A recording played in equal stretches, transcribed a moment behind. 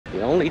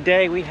The only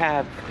day we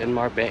have in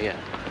Marbella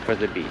for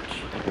the beach.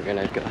 We're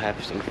gonna go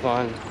have some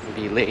fun,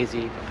 be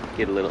lazy,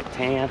 get a little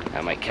tan.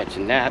 I might catch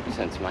a nap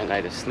since my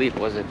night of sleep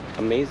wasn't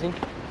amazing.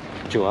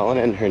 Joellen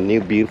and her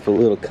new beautiful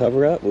little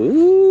cover up.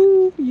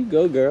 Ooh, you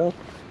go, girl.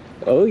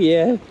 Oh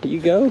yeah, you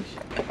go.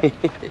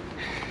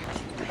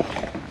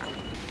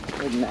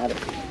 Doesn't matter.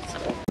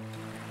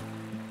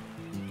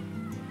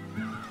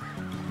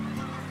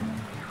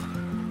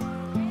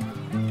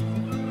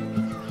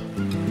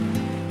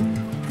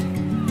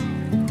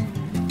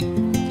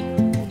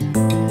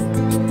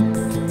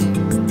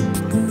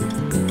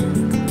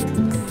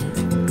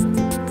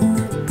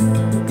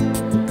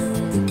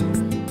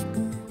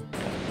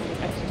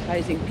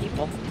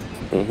 People.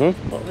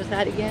 What was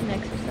that again?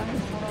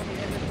 Exercise?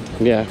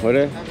 Yeah, what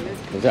is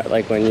that,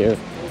 like when you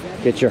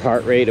get your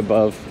heart rate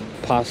above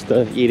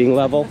pasta eating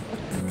level?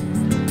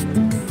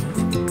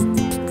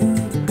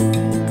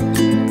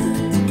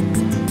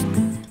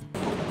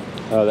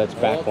 Oh, that's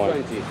back one.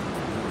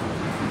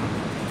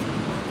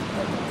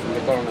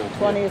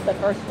 20 is the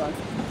first one.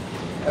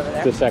 Over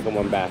there. The second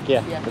one back,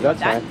 yeah. That's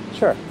that? fine.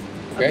 Sure.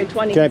 Okay,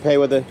 20. Can I pay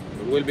with it?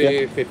 It will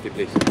be 50,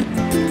 please.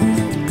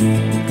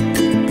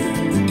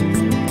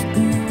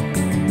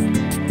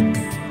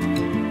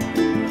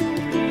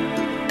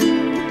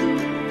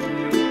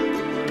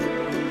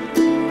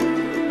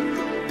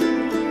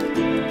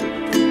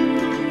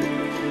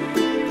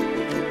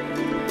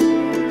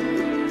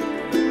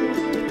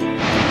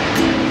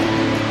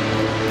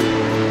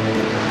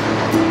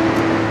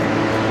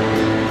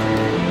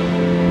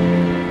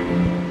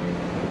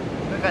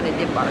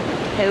 Dip our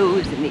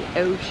toes in the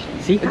ocean.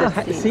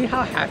 See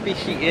how happy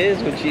she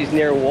is when she's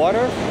near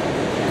water?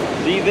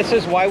 See, this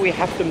is why we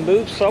have to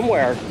move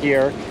somewhere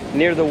here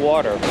near the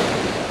water.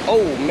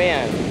 Oh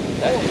man,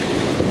 that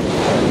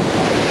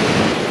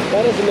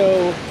is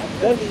no,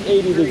 that's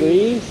 80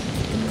 degrees.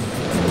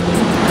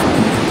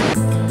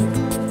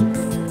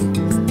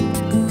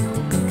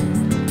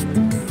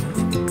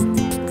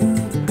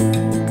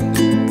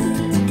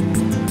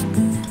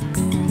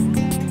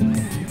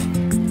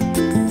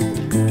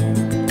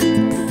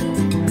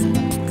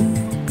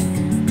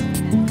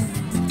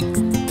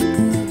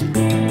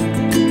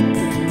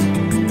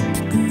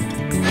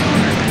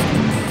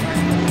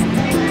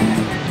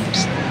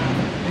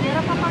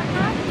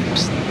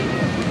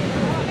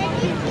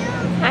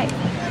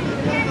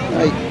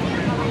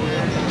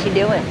 What you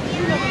doing?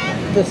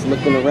 Just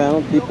looking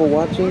around, people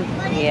watching.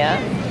 Yeah.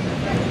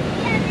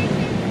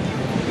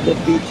 The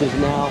beaches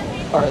now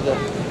are the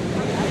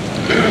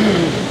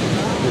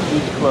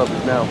beach club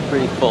is now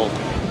pretty full.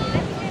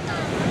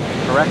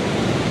 Correct?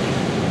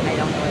 I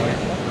don't know where.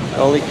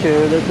 Only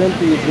two that's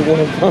empty is the one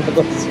in front of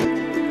us.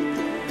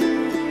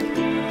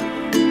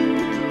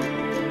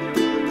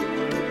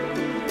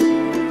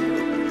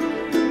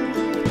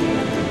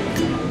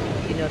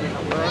 You know the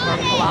number of our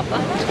palapa?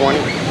 20.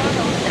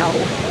 No,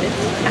 it's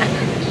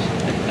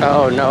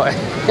Oh no.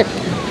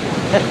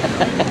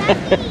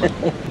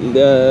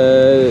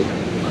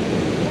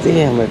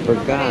 Damn, I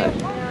forgot.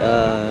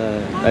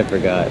 I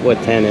forgot what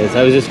 10 is.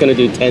 I was just gonna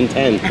do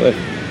 10-10. But...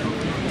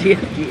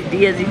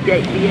 Diaz.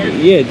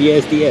 Yeah,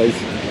 Diaz.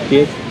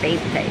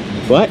 Veinte.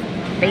 What?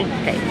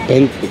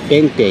 Veinte.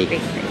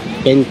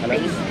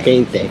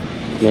 Veinte.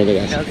 No, No,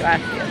 gracias.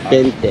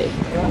 Veinte.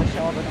 You want to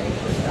show all the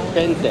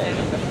things?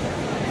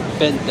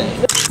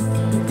 Veinte.